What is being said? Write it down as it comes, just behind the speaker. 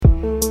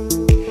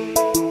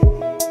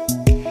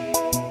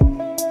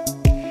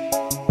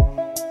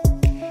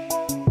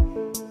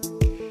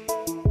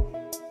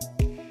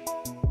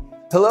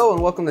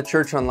Welcome to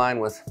Church Online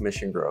with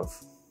Mission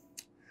Grove.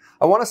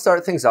 I want to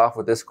start things off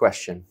with this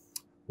question.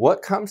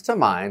 What comes to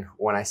mind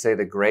when I say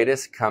the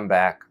greatest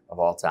comeback of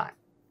all time?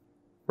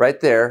 Right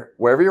there,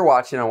 wherever you're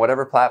watching on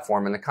whatever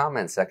platform in the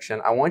comment section,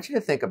 I want you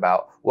to think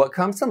about what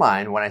comes to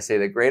mind when I say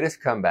the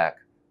greatest comeback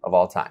of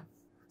all time.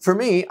 For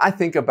me, I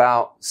think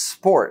about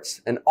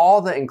sports and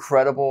all the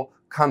incredible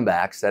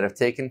comebacks that have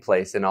taken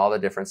place in all the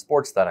different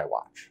sports that I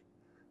watch.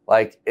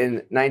 Like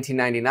in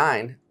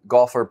 1999,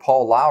 golfer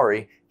Paul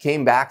Lawrie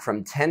came back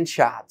from 10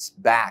 shots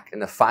back in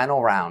the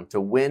final round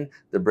to win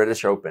the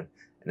British Open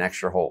in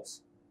extra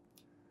holes.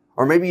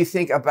 Or maybe you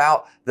think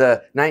about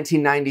the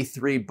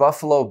 1993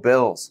 Buffalo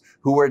Bills,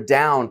 who were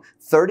down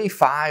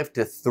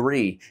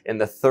 35-3 in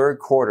the third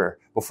quarter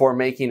before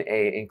making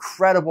an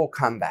incredible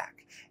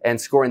comeback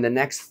and scoring the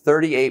next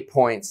 38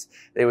 points.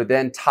 They would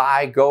then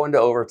tie, go into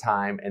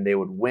overtime, and they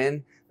would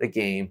win the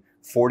game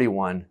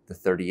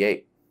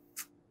 41-38.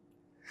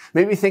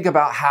 Maybe think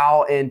about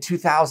how in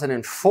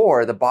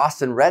 2004, the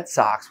Boston Red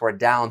Sox were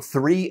down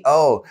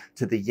 3-0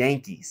 to the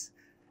Yankees.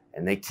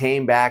 And they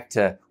came back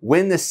to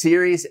win the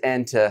series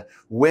and to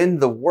win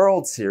the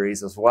World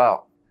Series as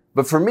well.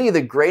 But for me,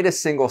 the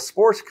greatest single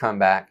sports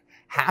comeback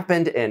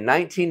happened in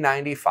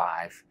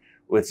 1995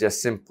 with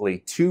just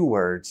simply two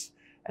words.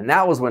 And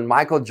that was when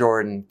Michael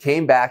Jordan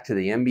came back to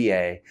the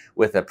NBA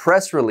with a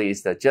press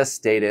release that just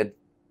stated,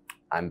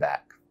 "I'm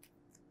back."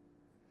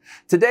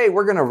 Today,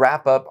 we're going to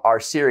wrap up our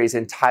series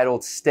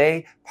entitled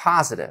Stay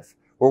Positive,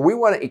 where we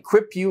want to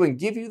equip you and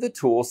give you the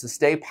tools to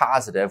stay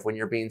positive when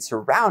you're being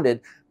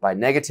surrounded by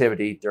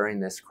negativity during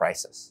this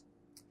crisis.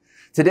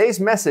 Today's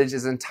message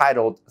is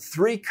entitled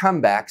 3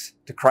 Comebacks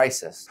to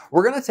Crisis.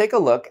 We're going to take a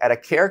look at a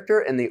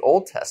character in the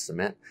Old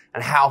Testament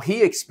and how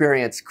he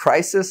experienced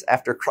crisis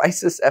after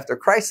crisis after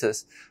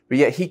crisis, but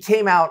yet he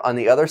came out on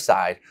the other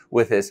side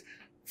with his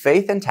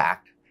faith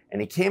intact, and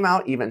he came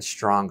out even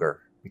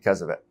stronger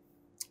because of it.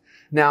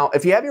 Now,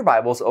 if you have your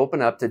Bibles,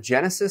 open up to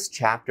Genesis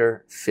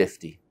chapter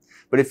 50.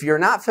 But if you're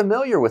not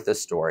familiar with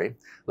this story,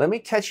 let me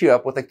catch you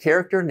up with a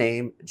character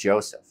named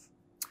Joseph.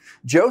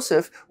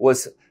 Joseph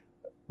was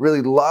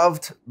really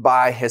loved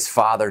by his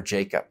father,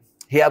 Jacob.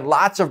 He had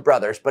lots of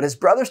brothers, but his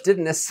brothers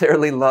didn't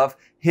necessarily love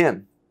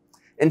him.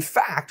 In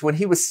fact, when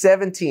he was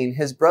 17,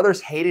 his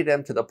brothers hated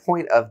him to the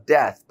point of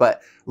death,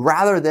 but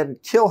rather than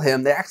kill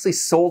him, they actually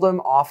sold him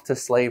off to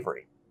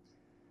slavery.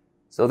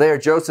 So there,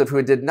 Joseph,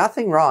 who did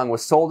nothing wrong,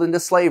 was sold into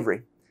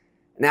slavery.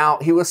 Now,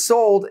 he was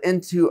sold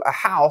into a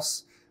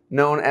house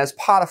known as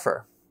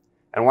Potiphar.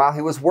 And while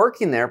he was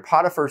working there,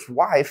 Potiphar's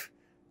wife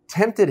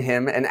tempted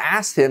him and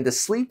asked him to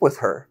sleep with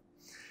her.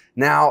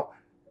 Now,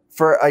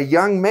 for a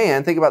young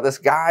man, think about this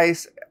guy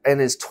in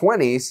his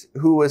 20s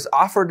who was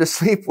offered to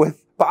sleep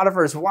with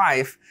Potiphar's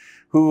wife,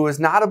 who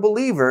was not a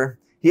believer.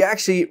 He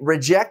actually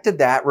rejected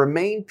that,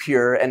 remained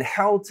pure, and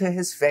held to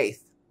his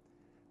faith.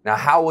 Now,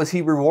 how was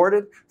he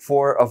rewarded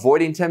for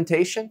avoiding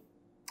temptation?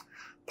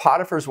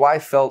 Potiphar's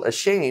wife felt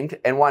ashamed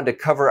and wanted to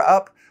cover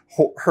up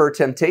her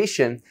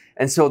temptation,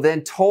 and so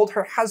then told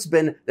her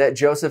husband that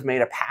Joseph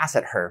made a pass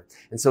at her.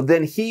 And so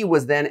then he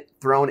was then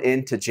thrown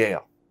into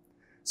jail.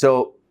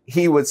 So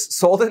he was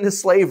sold into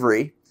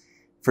slavery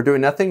for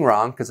doing nothing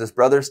wrong because his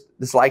brothers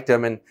disliked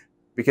him and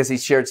because he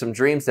shared some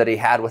dreams that he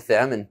had with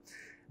them. And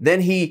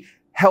then he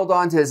held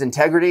on to his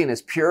integrity and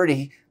his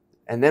purity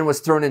and then was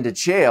thrown into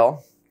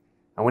jail.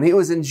 And when he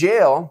was in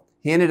jail,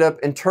 he ended up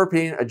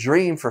interpreting a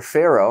dream for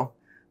Pharaoh,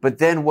 but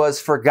then was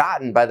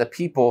forgotten by the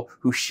people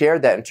who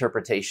shared that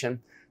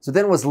interpretation. So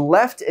then was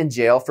left in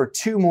jail for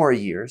 2 more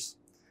years.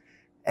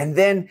 And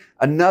then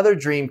another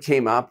dream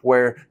came up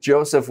where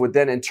Joseph would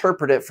then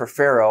interpret it for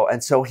Pharaoh.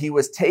 And so he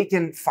was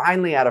taken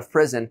finally out of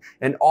prison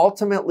and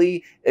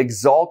ultimately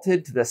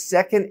exalted to the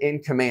second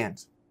in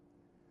command.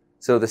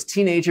 So this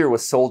teenager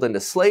was sold into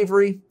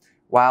slavery,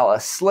 while a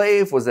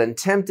slave was then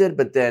tempted,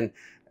 but then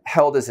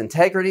held his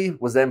integrity,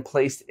 was then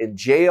placed in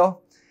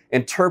jail,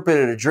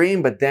 interpreted a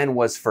dream, but then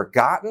was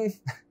forgotten.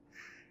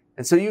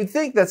 And so you'd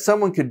think that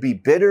someone could be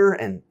bitter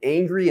and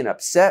angry and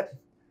upset,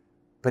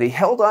 but he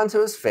held on to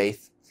his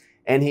faith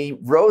and he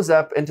rose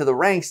up into the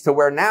ranks to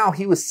where now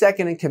he was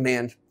second in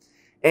command.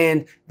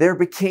 And there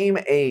became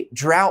a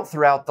drought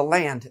throughout the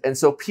land. And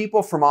so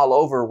people from all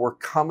over were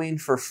coming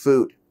for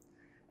food.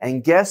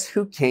 And guess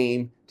who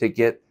came to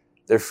get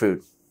their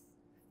food?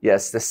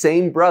 Yes, the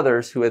same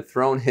brothers who had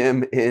thrown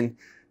him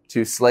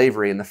into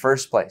slavery in the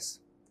first place.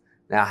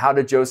 Now, how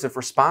did Joseph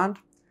respond?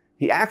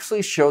 He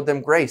actually showed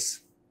them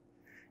grace.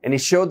 And he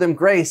showed them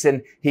grace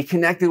and he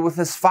connected with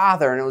his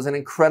father, and it was an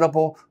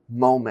incredible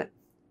moment.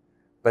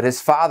 But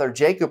his father,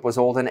 Jacob, was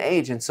old in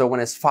age. And so when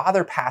his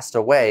father passed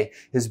away,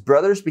 his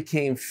brothers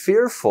became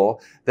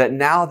fearful that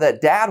now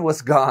that dad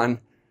was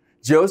gone,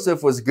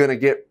 Joseph was going to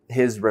get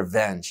his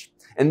revenge.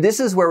 And this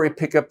is where we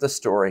pick up the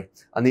story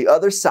on the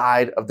other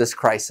side of this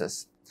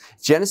crisis.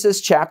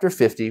 Genesis chapter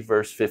 50,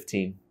 verse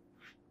 15.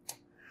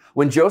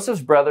 When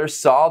Joseph's brothers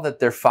saw that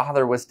their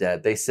father was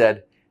dead, they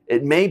said,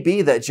 "It may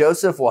be that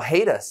Joseph will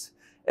hate us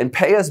and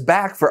pay us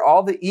back for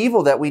all the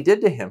evil that we did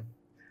to him."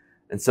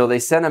 And so they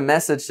sent a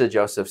message to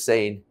Joseph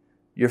saying,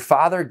 "Your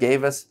father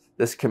gave us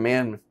this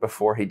command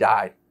before he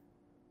died.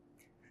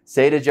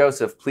 Say to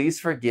Joseph, please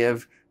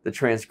forgive the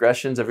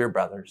transgressions of your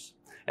brothers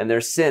and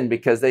their sin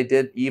because they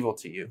did evil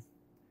to you.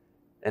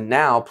 And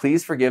now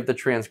please forgive the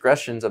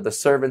transgressions of the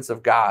servants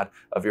of God,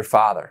 of your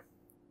father.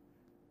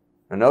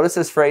 Now notice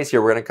this phrase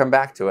here. We're going to come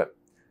back to it.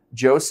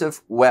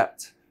 Joseph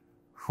wept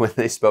when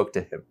they spoke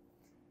to him.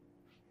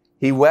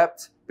 He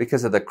wept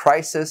because of the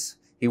crisis.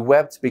 He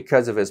wept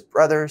because of his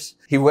brothers.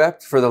 He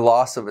wept for the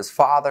loss of his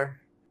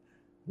father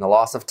and the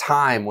loss of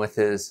time with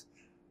his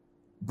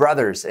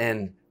brothers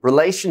and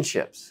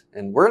relationships.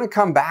 And we're going to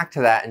come back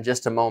to that in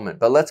just a moment,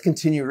 but let's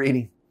continue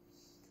reading.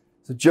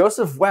 So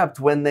Joseph wept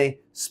when they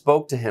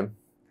spoke to him.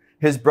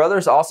 His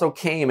brothers also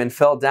came and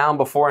fell down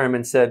before him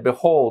and said,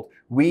 behold,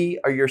 we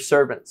are your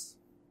servants.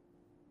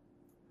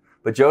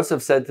 But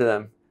Joseph said to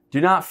them,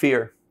 do not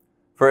fear,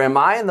 for am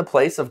I in the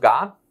place of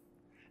God?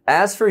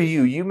 As for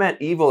you, you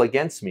meant evil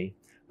against me,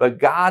 but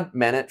God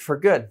meant it for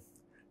good,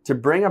 to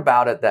bring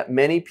about it that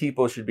many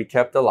people should be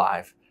kept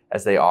alive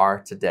as they are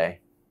today.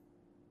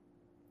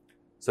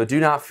 So do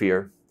not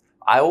fear.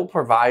 I will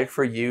provide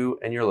for you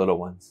and your little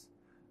ones.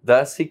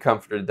 Thus he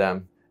comforted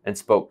them and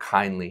spoke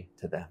kindly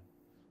to them.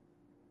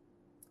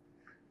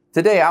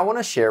 Today, I want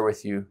to share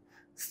with you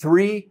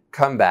 3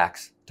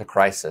 comebacks to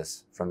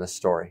crisis from this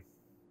story.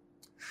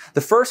 The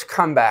first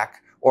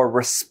comeback or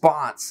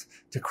response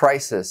to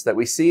crisis that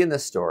we see in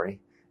this story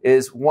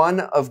is one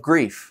of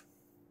grief.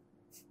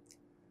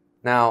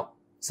 Now,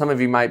 some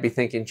of you might be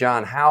thinking,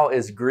 John, how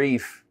is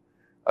grief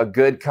a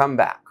good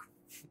comeback?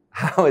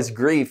 How is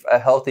grief a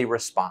healthy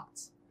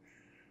response?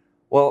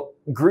 Well,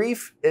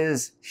 grief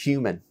is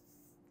human.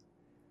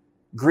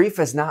 Grief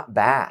is not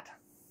bad.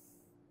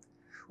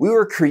 We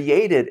were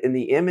created in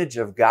the image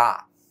of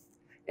God.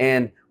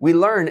 And we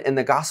learn in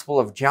the Gospel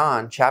of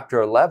John,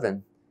 chapter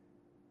 11,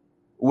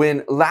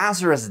 when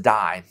Lazarus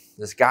died,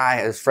 this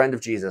guy, his friend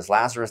of Jesus,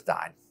 Lazarus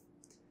died.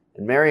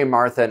 And Mary and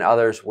Martha and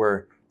others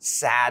were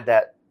sad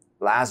that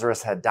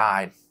Lazarus had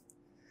died.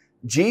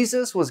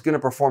 Jesus was going to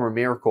perform a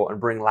miracle and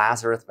bring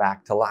Lazarus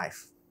back to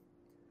life.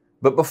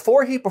 But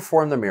before he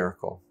performed the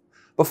miracle,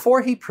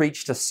 before he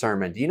preached a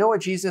sermon, do you know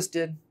what Jesus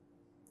did?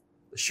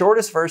 The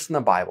shortest verse in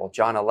the Bible,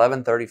 John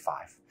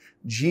 11:35.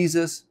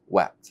 Jesus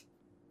wept.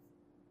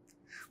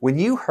 When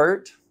you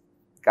hurt,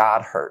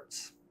 God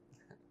hurts.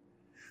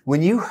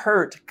 When you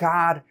hurt,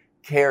 God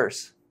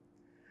cares.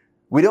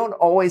 We don't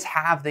always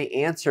have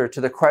the answer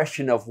to the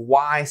question of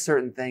why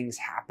certain things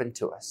happen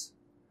to us.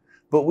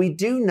 But we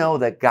do know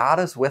that God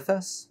is with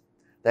us,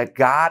 that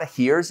God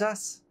hears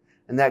us,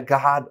 and that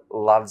God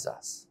loves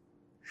us.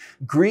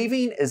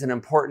 Grieving is an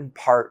important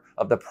part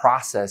of the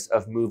process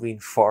of moving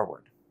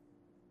forward.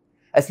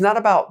 It's not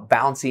about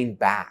bouncing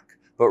back,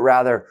 but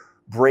rather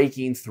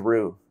breaking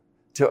through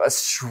to a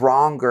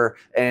stronger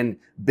and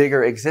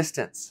bigger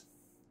existence.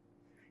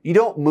 You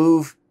don't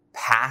move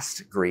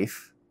past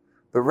grief,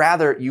 but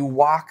rather you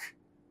walk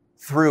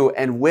through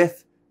and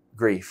with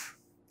grief.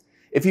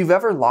 If you've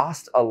ever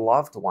lost a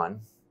loved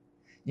one,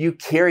 you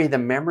carry the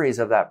memories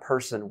of that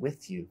person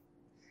with you.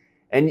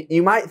 And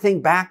you might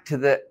think back to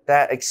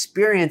that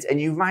experience and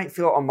you might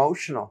feel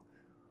emotional.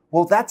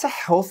 Well, that's a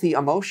healthy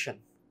emotion.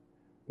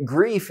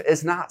 Grief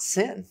is not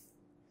sin.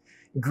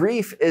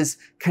 Grief is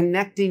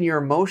connecting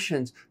your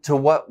emotions to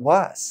what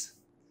was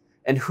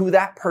and who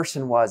that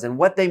person was and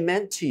what they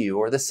meant to you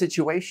or the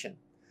situation.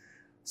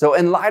 So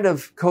in light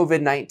of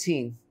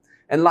COVID-19,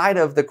 in light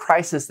of the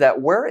crisis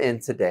that we're in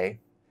today,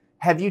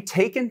 have you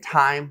taken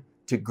time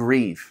to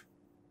grieve?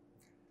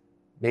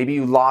 Maybe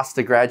you lost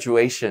a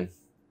graduation.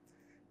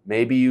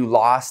 Maybe you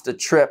lost a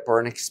trip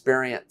or an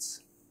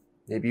experience.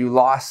 Maybe you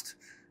lost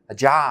a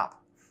job.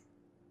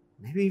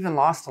 Maybe even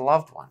lost a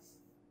loved one.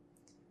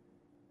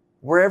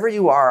 Wherever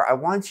you are, I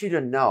want you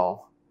to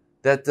know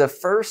that the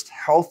first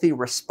healthy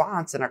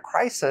response in a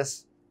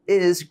crisis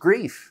is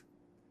grief.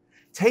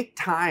 Take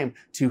time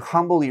to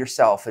humble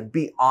yourself and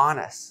be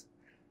honest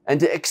and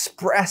to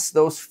express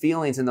those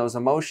feelings and those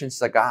emotions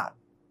to God.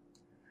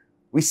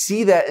 We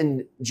see that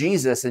in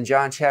Jesus in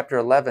John chapter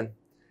 11,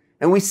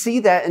 and we see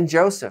that in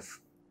Joseph.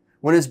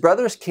 When his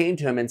brothers came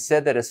to him and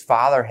said that his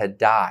father had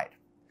died,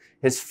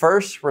 his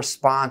first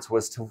response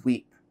was to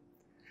weep.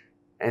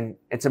 And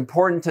it's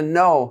important to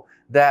know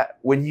that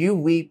when you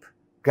weep,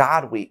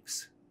 God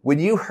weeps. When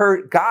you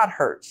hurt, God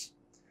hurts.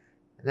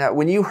 That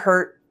when you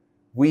hurt,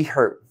 we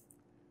hurt.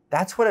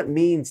 That's what it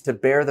means to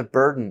bear the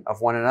burden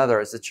of one another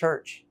as a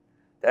church.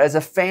 That as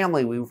a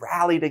family, we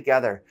rally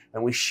together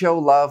and we show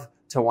love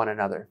to one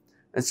another.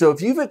 And so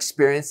if you've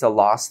experienced a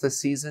loss this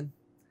season,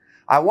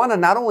 I want to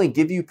not only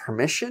give you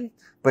permission,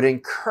 but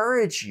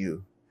encourage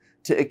you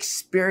to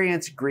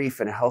experience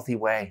grief in a healthy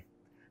way.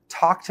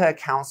 Talk to a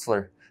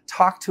counselor.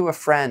 Talk to a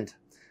friend.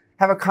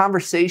 Have a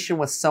conversation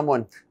with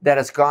someone that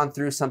has gone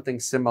through something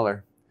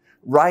similar.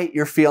 Write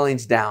your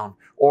feelings down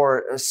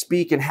or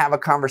speak and have a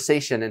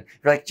conversation. And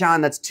you're like, John,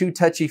 that's too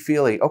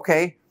touchy-feely.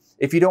 Okay,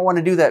 if you don't want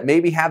to do that,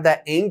 maybe have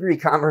that angry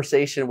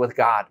conversation with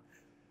God.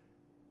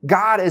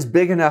 God is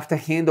big enough to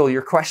handle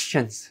your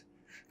questions.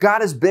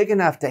 God is big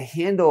enough to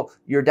handle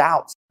your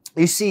doubts.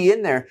 You see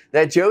in there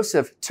that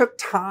Joseph took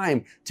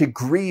time to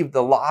grieve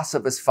the loss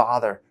of his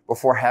father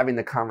before having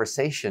the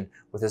conversation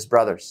with his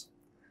brothers.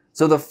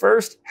 So the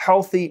first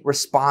healthy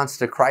response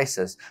to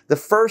crisis, the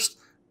first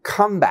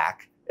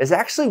comeback, is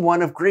actually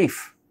one of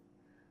grief.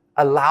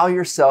 Allow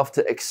yourself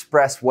to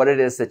express what it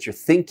is that you're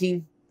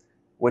thinking,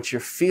 what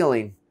you're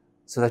feeling,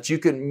 so that you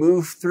can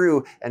move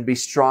through and be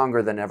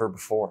stronger than ever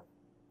before.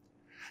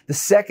 The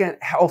second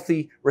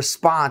healthy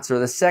response, or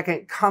the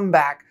second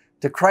comeback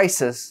to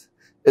crisis,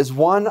 is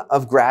one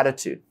of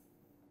gratitude.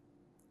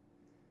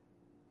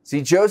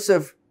 See,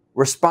 Joseph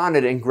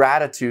responded in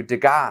gratitude to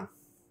God.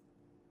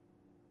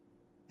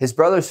 His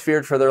brothers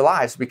feared for their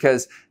lives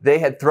because they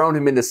had thrown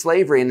him into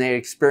slavery and they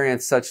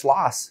experienced such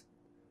loss.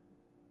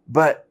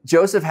 But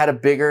Joseph had a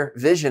bigger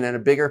vision and a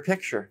bigger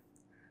picture.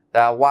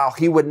 That while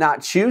he would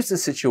not choose the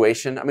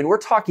situation, I mean, we're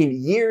talking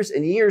years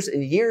and years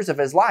and years of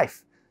his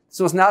life. This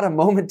was not a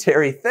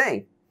momentary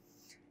thing.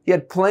 He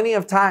had plenty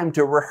of time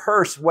to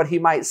rehearse what he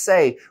might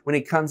say when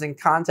he comes in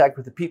contact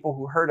with the people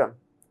who hurt him.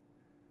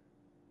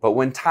 But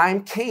when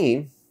time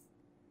came,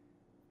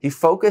 he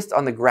focused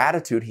on the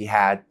gratitude he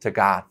had to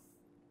God.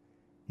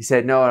 He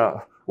said,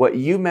 no, what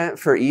you meant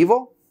for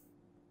evil,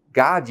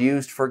 God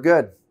used for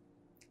good.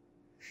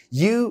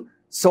 You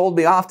sold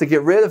me off to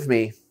get rid of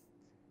me,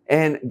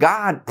 and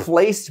God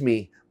placed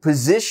me,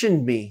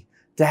 positioned me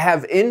to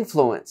have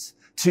influence,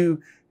 to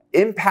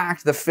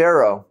impact the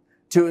Pharaoh,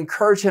 to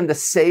encourage him to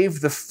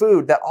save the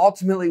food that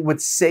ultimately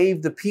would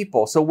save the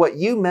people. So what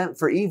you meant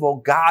for evil,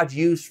 God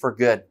used for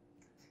good.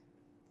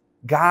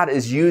 God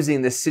is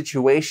using this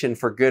situation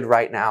for good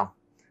right now.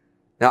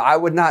 Now, I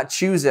would not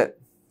choose it,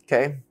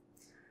 okay?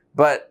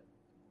 But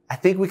I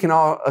think we can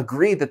all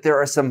agree that there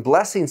are some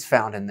blessings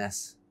found in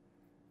this.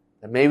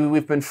 That maybe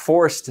we've been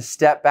forced to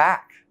step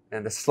back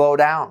and to slow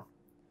down.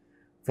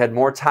 We've had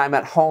more time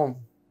at home,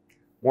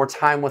 more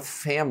time with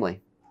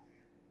family.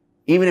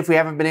 Even if we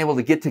haven't been able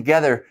to get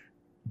together,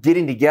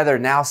 getting together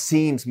now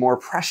seems more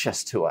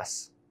precious to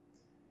us.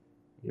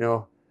 You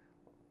know,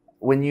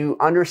 when you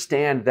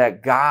understand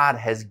that God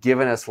has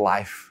given us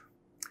life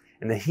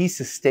and that He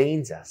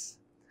sustains us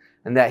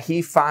and that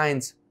He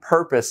finds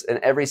purpose in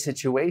every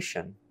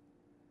situation,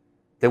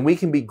 then we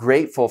can be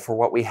grateful for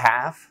what we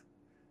have,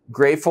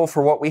 grateful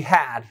for what we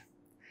had,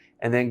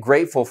 and then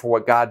grateful for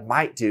what God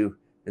might do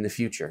in the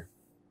future.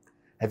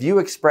 Have you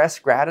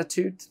expressed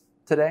gratitude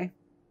today?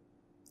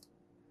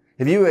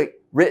 Have you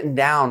written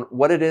down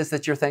what it is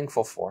that you're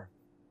thankful for?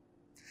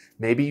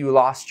 Maybe you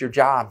lost your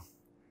job,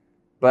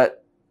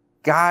 but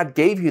God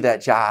gave you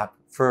that job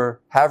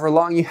for however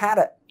long you had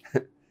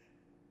it.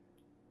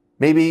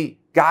 Maybe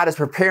God is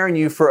preparing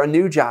you for a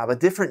new job, a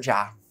different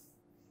job.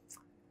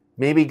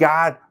 Maybe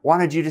God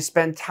wanted you to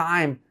spend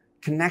time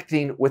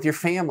connecting with your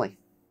family.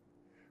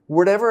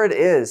 Whatever it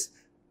is,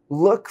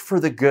 look for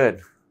the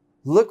good.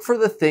 Look for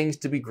the things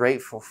to be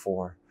grateful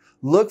for.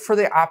 Look for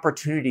the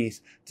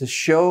opportunities to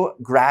show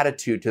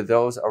gratitude to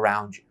those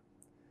around you.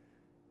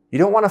 You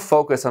don't want to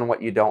focus on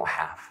what you don't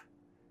have.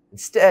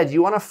 Instead,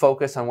 you want to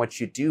focus on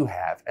what you do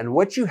have. And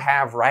what you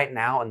have right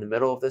now in the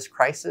middle of this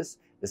crisis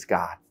is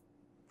God.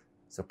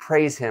 So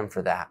praise Him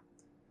for that,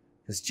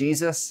 because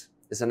Jesus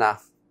is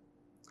enough.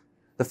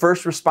 The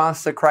first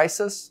response to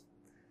crisis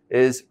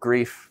is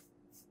grief.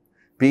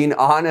 Being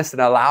honest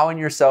and allowing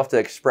yourself to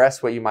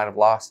express what you might have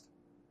lost.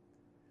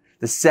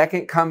 The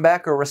second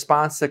comeback or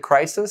response to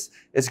crisis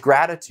is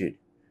gratitude.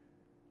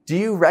 Do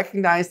you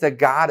recognize that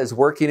God is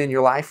working in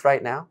your life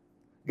right now?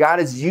 God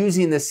is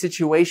using this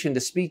situation to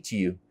speak to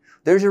you.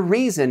 There's a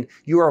reason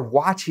you are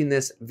watching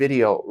this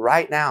video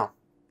right now.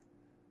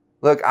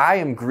 Look, I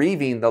am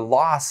grieving the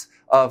loss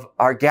of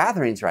our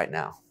gatherings right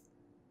now.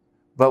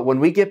 But when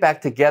we get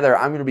back together,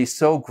 I'm going to be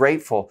so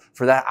grateful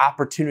for that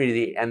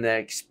opportunity and the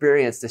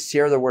experience to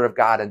share the Word of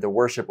God and to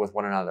worship with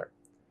one another.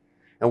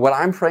 And what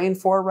I'm praying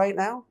for right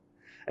now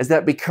is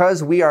that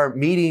because we are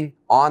meeting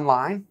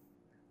online,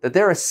 that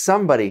there is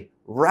somebody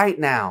right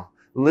now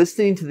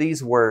listening to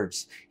these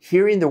words,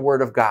 hearing the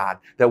Word of God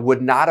that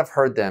would not have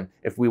heard them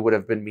if we would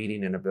have been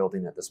meeting in a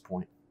building at this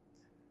point.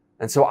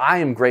 And so I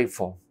am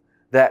grateful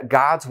that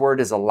God's Word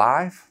is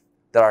alive,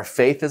 that our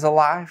faith is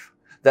alive,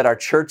 that our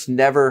church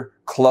never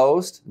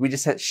closed. We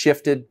just had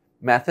shifted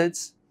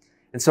methods.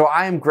 And so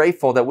I am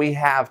grateful that we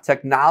have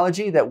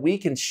technology that we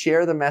can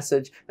share the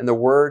message and the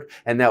Word,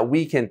 and that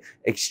we can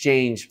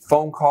exchange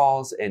phone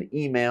calls and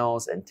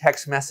emails and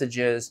text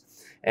messages.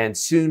 And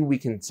soon we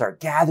can start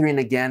gathering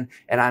again.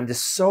 And I'm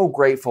just so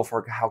grateful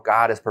for how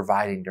God is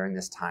providing during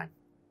this time.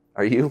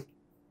 Are you?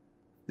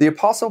 The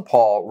Apostle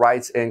Paul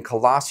writes in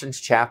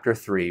Colossians chapter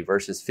 3,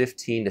 verses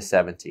 15 to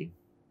 17.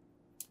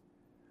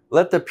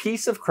 Let the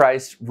peace of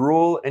Christ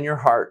rule in your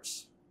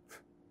hearts.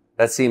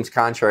 That seems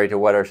contrary to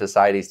what our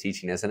society is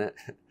teaching, isn't it?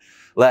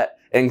 Let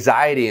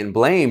anxiety and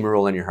blame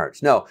rule in your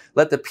hearts. No,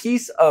 let the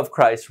peace of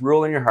Christ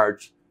rule in your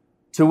hearts,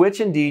 to which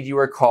indeed you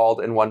are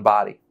called in one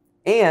body,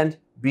 and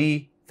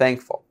be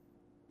thankful.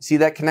 See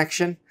that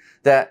connection?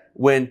 That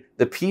when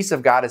the peace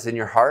of God is in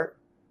your heart,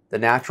 the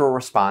natural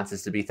response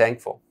is to be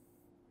thankful.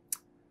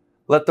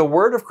 Let the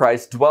word of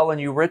Christ dwell in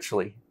you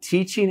richly,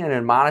 teaching and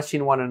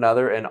admonishing one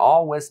another in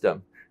all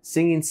wisdom,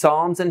 singing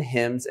psalms and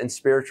hymns and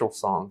spiritual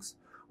songs,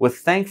 with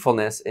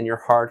thankfulness in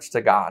your hearts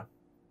to God.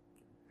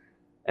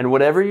 And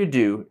whatever you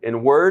do,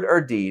 in word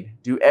or deed,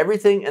 do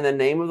everything in the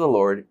name of the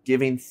Lord,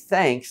 giving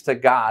thanks to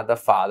God the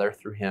Father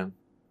through him.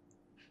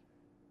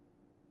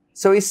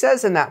 So he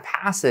says in that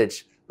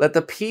passage, let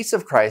the peace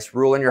of Christ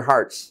rule in your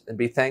hearts and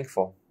be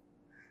thankful.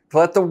 To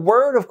let the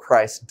word of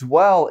Christ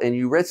dwell in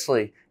you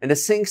richly and to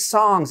sing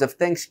songs of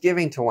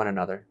thanksgiving to one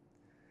another.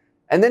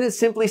 And then it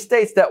simply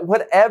states that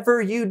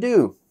whatever you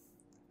do,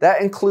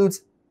 that includes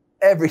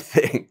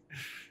everything.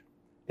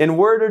 In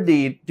word or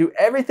deed, do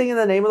everything in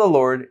the name of the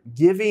Lord,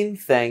 giving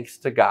thanks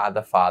to God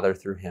the Father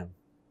through him.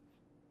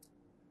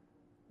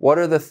 What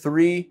are the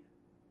 3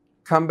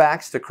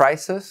 comebacks to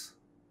crisis?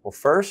 Well,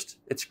 first,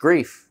 it's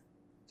grief.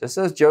 Just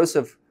as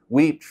Joseph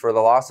wept for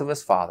the loss of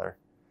his father,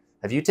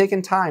 have you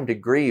taken time to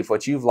grieve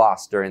what you've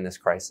lost during this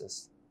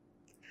crisis?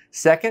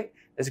 Second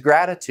is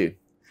gratitude.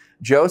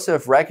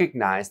 Joseph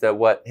recognized that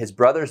what his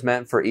brothers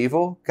meant for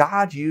evil,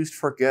 God used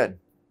for good.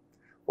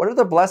 What are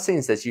the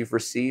blessings that you've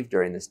received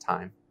during this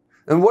time?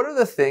 And what are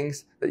the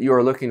things that you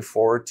are looking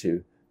forward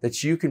to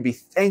that you can be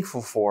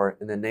thankful for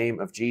in the name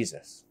of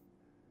Jesus?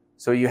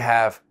 So you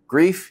have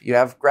grief, you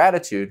have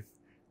gratitude,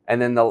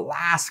 and then the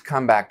last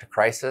comeback to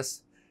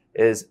crisis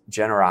is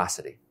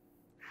generosity.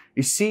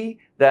 You see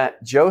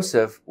that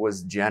Joseph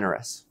was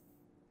generous.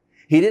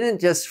 He didn't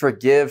just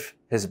forgive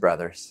his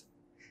brothers.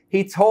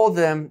 He told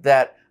them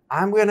that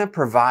I'm going to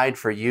provide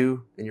for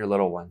you and your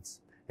little ones.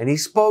 And he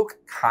spoke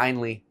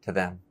kindly to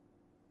them.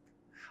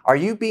 Are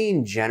you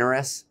being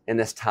generous in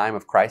this time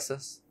of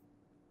crisis?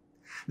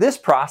 This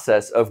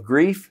process of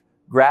grief,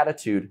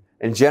 gratitude,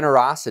 and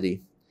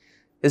generosity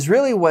is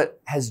really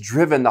what has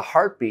driven the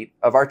heartbeat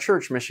of our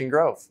church, Mission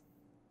Grove.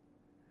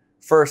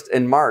 First,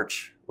 in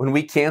March, when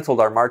we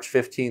canceled our March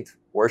 15th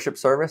worship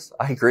service,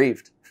 I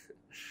grieved.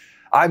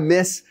 I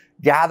miss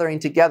gathering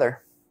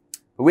together.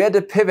 But we had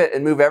to pivot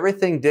and move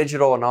everything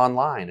digital and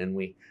online, and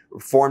we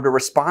formed a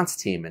response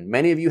team, and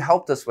many of you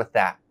helped us with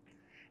that.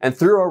 And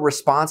through our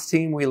response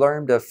team, we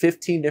learned of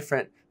 15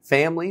 different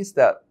families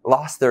that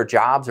lost their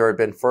jobs or had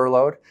been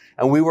furloughed,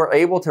 and we were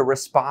able to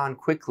respond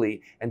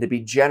quickly and to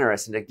be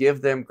generous and to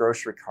give them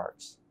grocery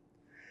cards.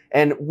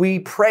 And we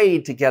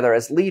prayed together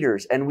as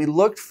leaders, and we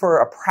looked for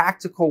a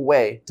practical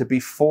way to be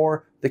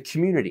for the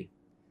community.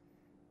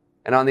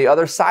 And on the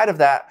other side of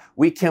that,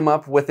 we came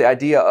up with the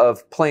idea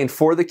of playing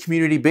For the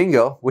Community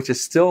Bingo, which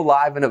is still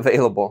live and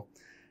available.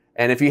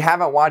 And if you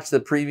haven't watched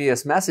the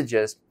previous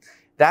messages,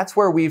 that's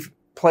where we've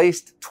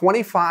placed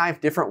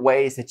 25 different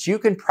ways that you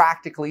can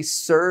practically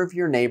serve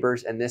your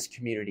neighbors in this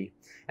community.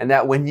 And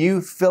that when you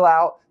fill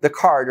out the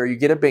card or you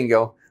get a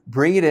bingo,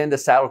 bring it into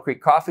Saddle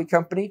Creek Coffee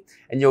Company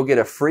and you'll get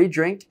a free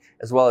drink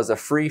as well as a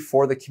free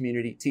For the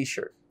Community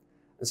t-shirt.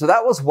 And so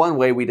that was one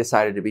way we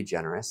decided to be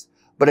generous.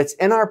 But it's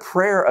in our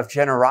prayer of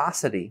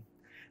generosity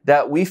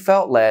that we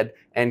felt led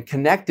and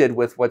connected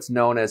with what's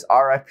known as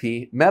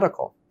RIP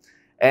Medical.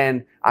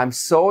 And I'm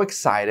so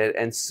excited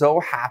and so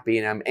happy,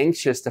 and I'm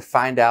anxious to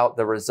find out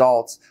the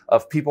results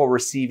of people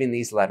receiving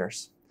these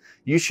letters.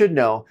 You should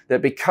know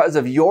that because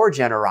of your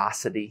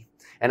generosity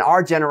and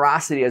our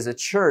generosity as a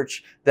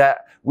church, that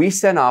we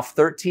sent off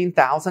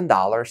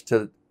 $13,000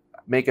 to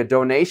make a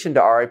donation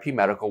to RIP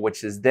Medical,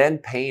 which is then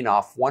paying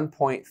off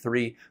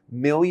 $1.3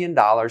 million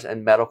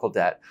in medical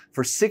debt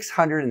for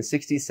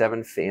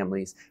 667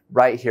 families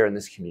right here in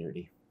this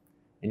community.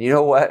 And you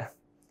know what?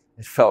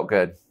 It felt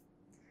good.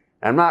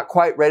 I'm not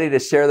quite ready to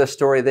share the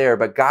story there,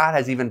 but God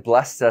has even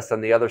blessed us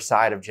on the other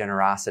side of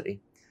generosity.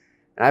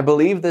 And I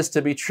believe this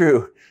to be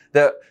true,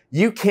 that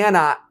you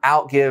cannot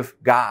outgive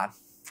God.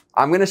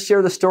 I'm going to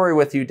share the story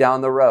with you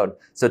down the road.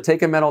 So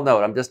take a mental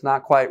note. I'm just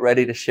not quite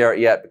ready to share it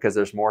yet because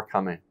there's more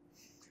coming.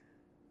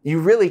 You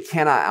really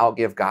cannot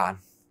outgive God.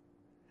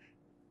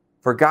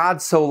 For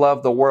God so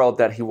loved the world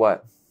that he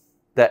what?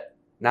 That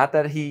not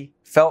that he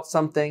felt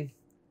something,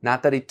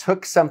 not that he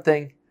took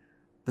something,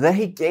 but that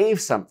he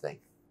gave something.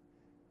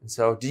 And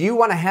so, do you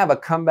want to have a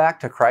comeback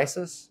to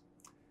crisis?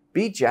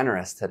 Be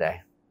generous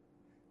today.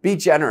 Be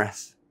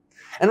generous.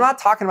 And I'm not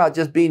talking about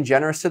just being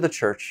generous to the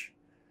church.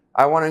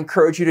 I want to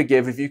encourage you to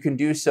give. If you can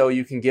do so,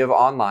 you can give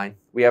online.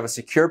 We have a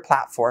secure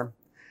platform.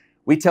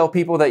 We tell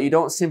people that you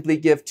don't simply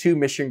give to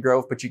Mission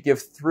Grove, but you give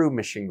through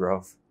Mission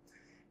Grove.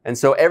 And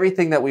so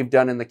everything that we've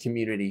done in the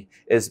community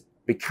is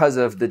because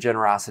of the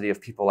generosity of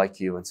people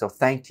like you. And so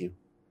thank you.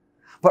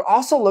 But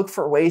also look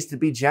for ways to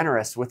be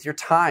generous with your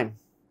time,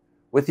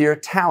 with your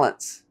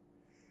talents.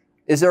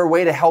 Is there a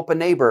way to help a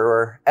neighbor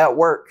or at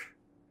work?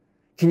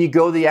 Can you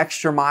go the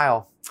extra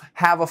mile?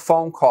 Have a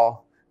phone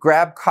call,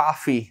 grab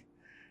coffee,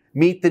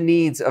 meet the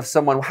needs of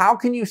someone. How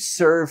can you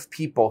serve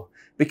people?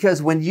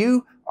 Because when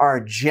you are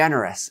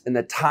generous in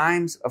the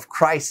times of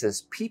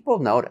crisis, people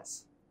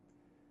notice.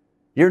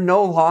 You're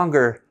no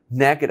longer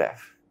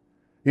negative.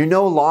 You're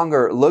no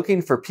longer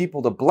looking for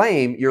people to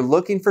blame. You're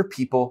looking for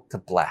people to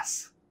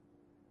bless.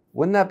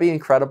 Wouldn't that be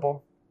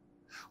incredible?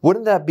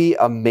 Wouldn't that be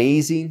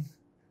amazing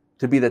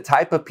to be the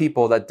type of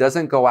people that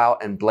doesn't go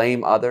out and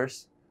blame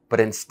others,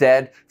 but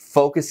instead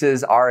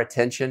focuses our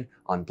attention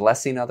on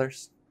blessing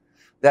others.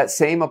 That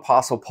same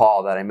Apostle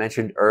Paul that I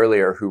mentioned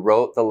earlier, who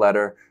wrote the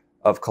letter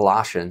of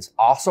Colossians,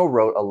 also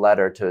wrote a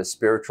letter to his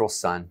spiritual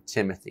son,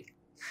 Timothy.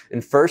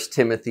 In 1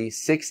 Timothy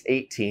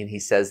 6:18, he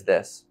says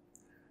this,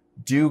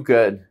 "Do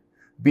good,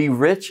 be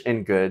rich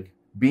in good,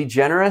 be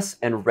generous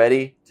and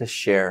ready to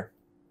share."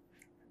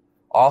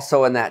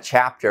 Also in that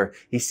chapter,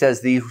 he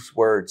says these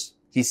words.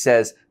 He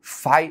says,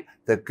 "Fight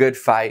the good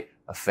fight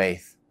of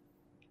faith."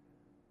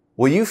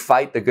 Will you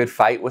fight the good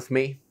fight with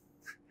me?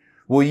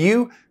 Will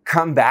you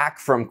come back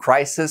from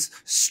crisis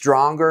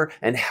stronger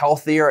and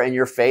healthier in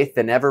your faith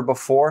than ever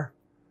before?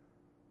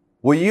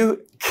 Will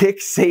you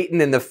kick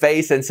Satan in the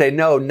face and say,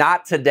 "No,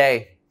 not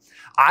today.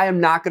 I am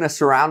not going to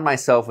surround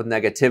myself with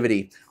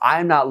negativity. I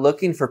am not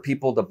looking for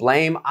people to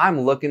blame.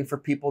 I'm looking for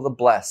people to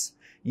bless.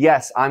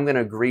 Yes, I'm going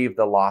to grieve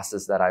the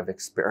losses that I've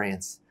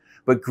experienced,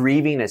 but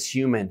grieving is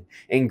human,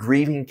 and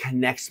grieving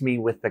connects me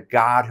with the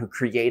God who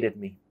created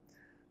me.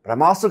 But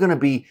I'm also going to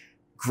be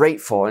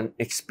grateful and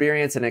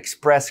experience and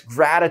express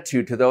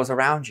gratitude to those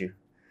around you.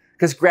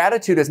 Because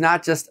gratitude is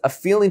not just a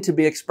feeling to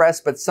be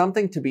expressed, but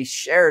something to be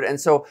shared.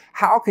 And so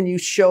how can you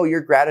show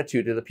your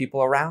gratitude to the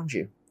people around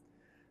you?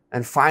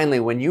 And finally,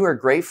 when you are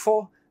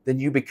grateful, then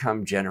you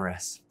become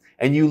generous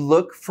and you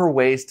look for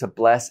ways to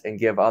bless and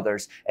give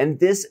others. And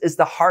this is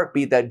the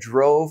heartbeat that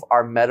drove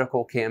our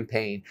medical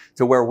campaign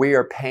to where we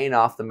are paying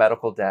off the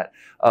medical debt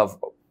of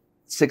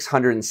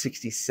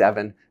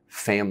 667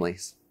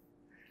 families.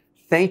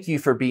 Thank you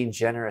for being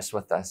generous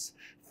with us.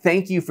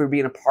 Thank you for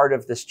being a part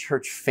of this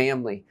church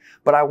family.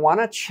 But I want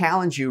to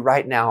challenge you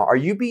right now. Are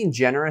you being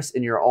generous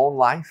in your own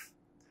life?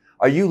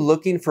 Are you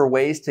looking for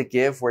ways to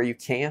give where you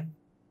can?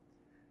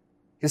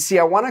 You see,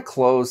 I want to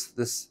close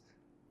this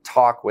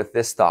talk with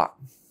this thought.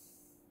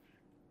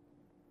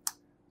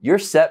 Your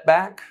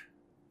setback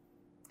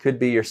could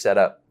be your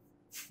setup.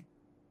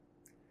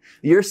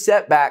 Your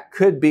setback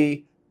could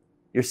be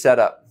your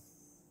setup.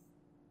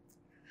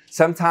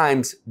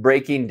 Sometimes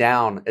breaking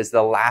down is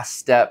the last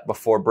step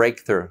before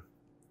breakthrough.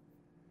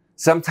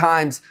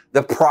 Sometimes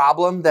the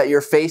problem that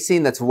you're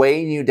facing that's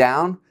weighing you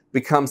down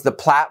becomes the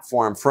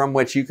platform from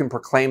which you can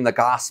proclaim the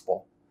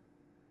gospel.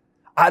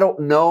 I don't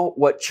know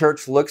what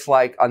church looks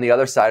like on the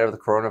other side of the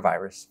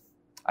coronavirus.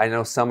 I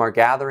know some are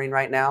gathering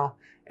right now,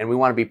 and we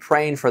want to be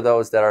praying for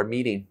those that are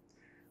meeting.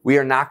 We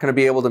are not going to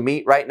be able to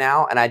meet right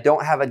now, and I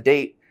don't have a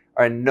date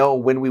or know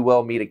when we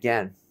will meet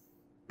again.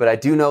 But I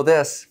do know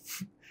this.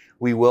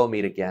 We will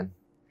meet again.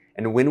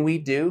 And when we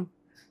do,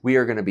 we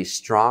are going to be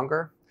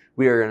stronger.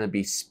 We are going to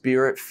be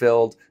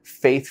spirit-filled,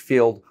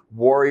 faith-filled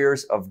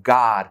warriors of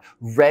God,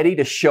 ready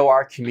to show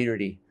our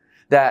community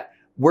that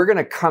we're going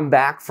to come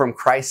back from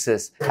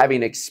crisis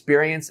having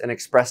experienced and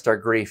expressed our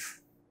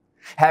grief,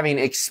 having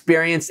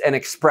experienced and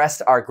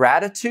expressed our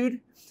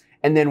gratitude,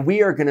 and then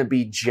we are going to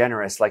be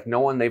generous like no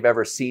one they've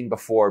ever seen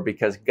before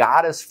because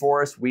God is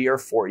for us, we are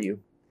for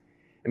you.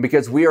 And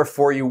because we are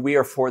for you, we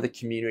are for the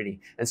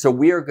community. And so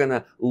we are going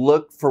to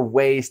look for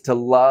ways to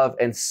love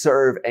and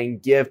serve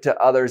and give to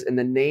others in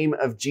the name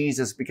of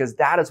Jesus because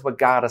that is what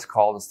God has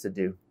called us to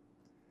do.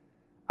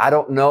 I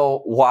don't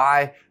know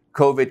why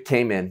COVID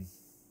came in.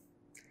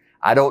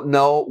 I don't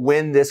know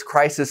when this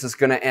crisis is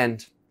going to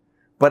end.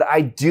 But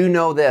I do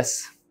know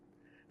this,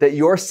 that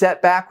your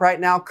setback right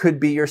now could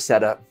be your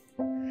setup.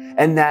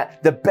 And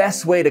that the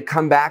best way to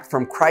come back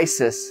from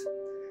crisis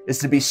is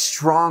to be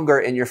stronger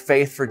in your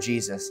faith for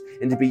Jesus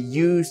and to be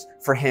used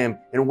for Him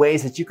in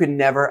ways that you could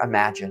never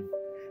imagine.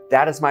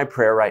 That is my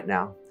prayer right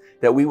now,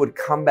 that we would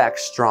come back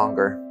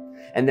stronger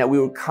and that we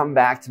would come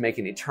back to make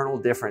an eternal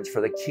difference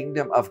for the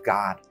kingdom of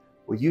God.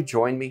 Will you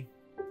join me?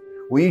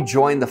 Will you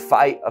join the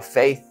fight of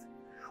faith?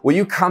 Will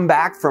you come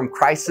back from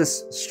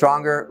crisis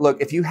stronger?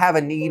 Look, if you have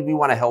a need, we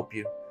want to help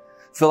you.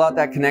 Fill out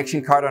that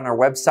connection card on our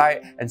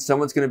website and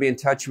someone's going to be in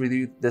touch with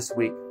you this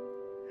week.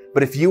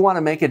 But if you want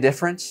to make a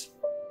difference,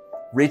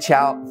 reach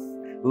out,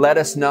 let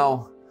us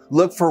know.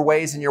 Look for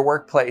ways in your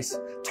workplace.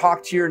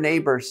 Talk to your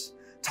neighbors.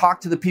 Talk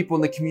to the people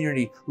in the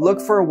community.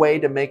 Look for a way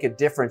to make a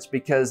difference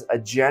because a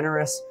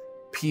generous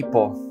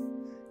people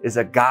is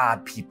a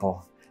God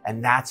people.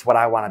 And that's what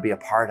I want to be a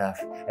part of.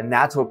 And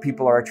that's what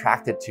people are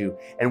attracted to.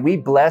 And we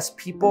bless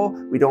people.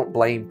 We don't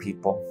blame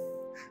people.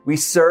 We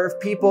serve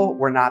people.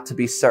 We're not to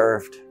be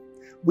served.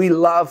 We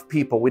love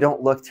people. We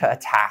don't look to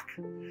attack.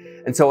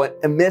 And so in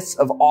the midst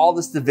of all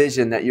this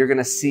division that you're going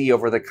to see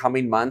over the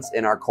coming months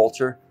in our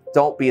culture,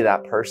 don't be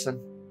that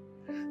person.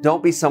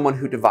 Don't be someone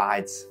who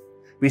divides.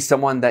 Be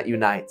someone that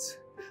unites.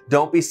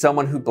 Don't be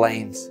someone who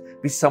blames.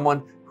 Be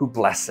someone who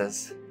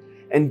blesses.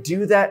 And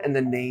do that in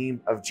the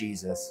name of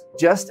Jesus,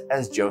 just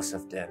as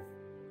Joseph did.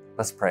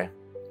 Let's pray.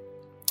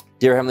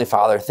 Dear Heavenly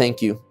Father,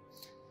 thank you.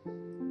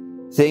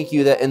 Thank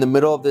you that in the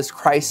middle of this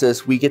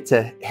crisis, we get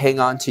to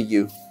hang on to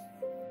you.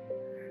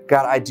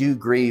 God, I do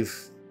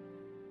grieve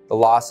the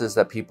losses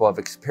that people have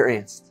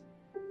experienced.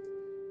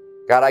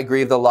 God, I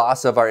grieve the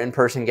loss of our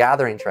in-person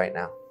gatherings right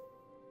now.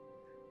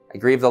 I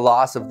grieve the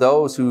loss of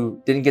those who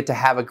didn't get to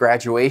have a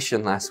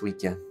graduation last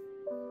weekend.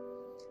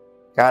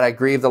 God, I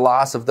grieve the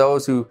loss of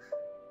those who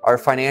are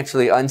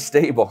financially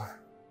unstable.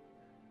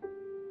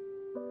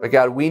 But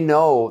God, we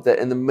know that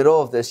in the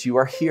middle of this, you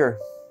are here.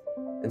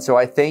 And so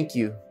I thank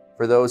you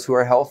for those who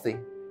are healthy.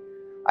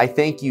 I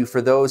thank you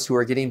for those who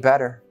are getting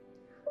better.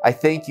 I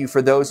thank you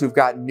for those who've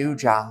got new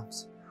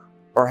jobs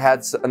or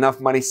had enough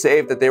money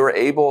saved that they were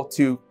able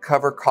to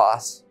cover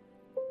costs.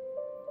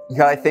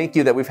 God, I thank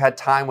you that we've had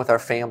time with our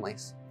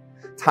families,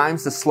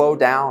 times to slow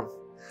down,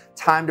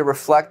 time to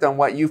reflect on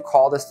what you've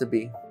called us to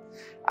be.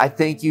 I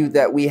thank you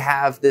that we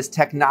have this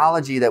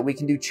technology that we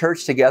can do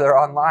church together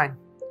online.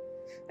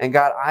 And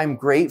God, I'm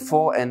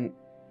grateful and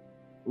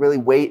really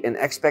wait in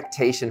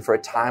expectation for a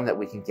time that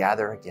we can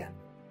gather again.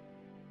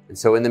 And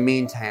so in the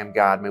meantime,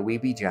 God, may we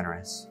be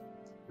generous.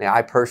 May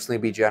I personally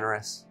be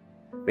generous.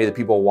 May the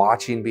people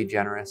watching be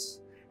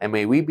generous. And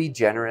may we be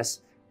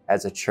generous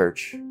as a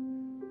church.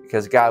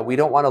 Because God, we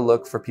don't want to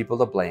look for people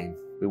to blame.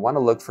 We want to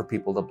look for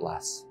people to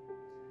bless.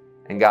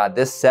 And God,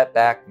 this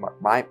setback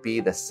might be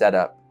the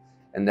setup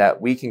and that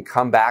we can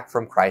come back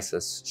from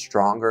crisis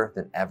stronger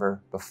than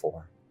ever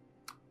before.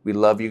 We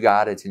love you,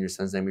 God. It's in your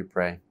son's name we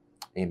pray.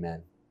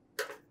 Amen.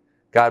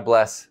 God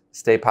bless.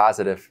 Stay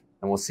positive,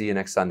 and we'll see you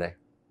next Sunday.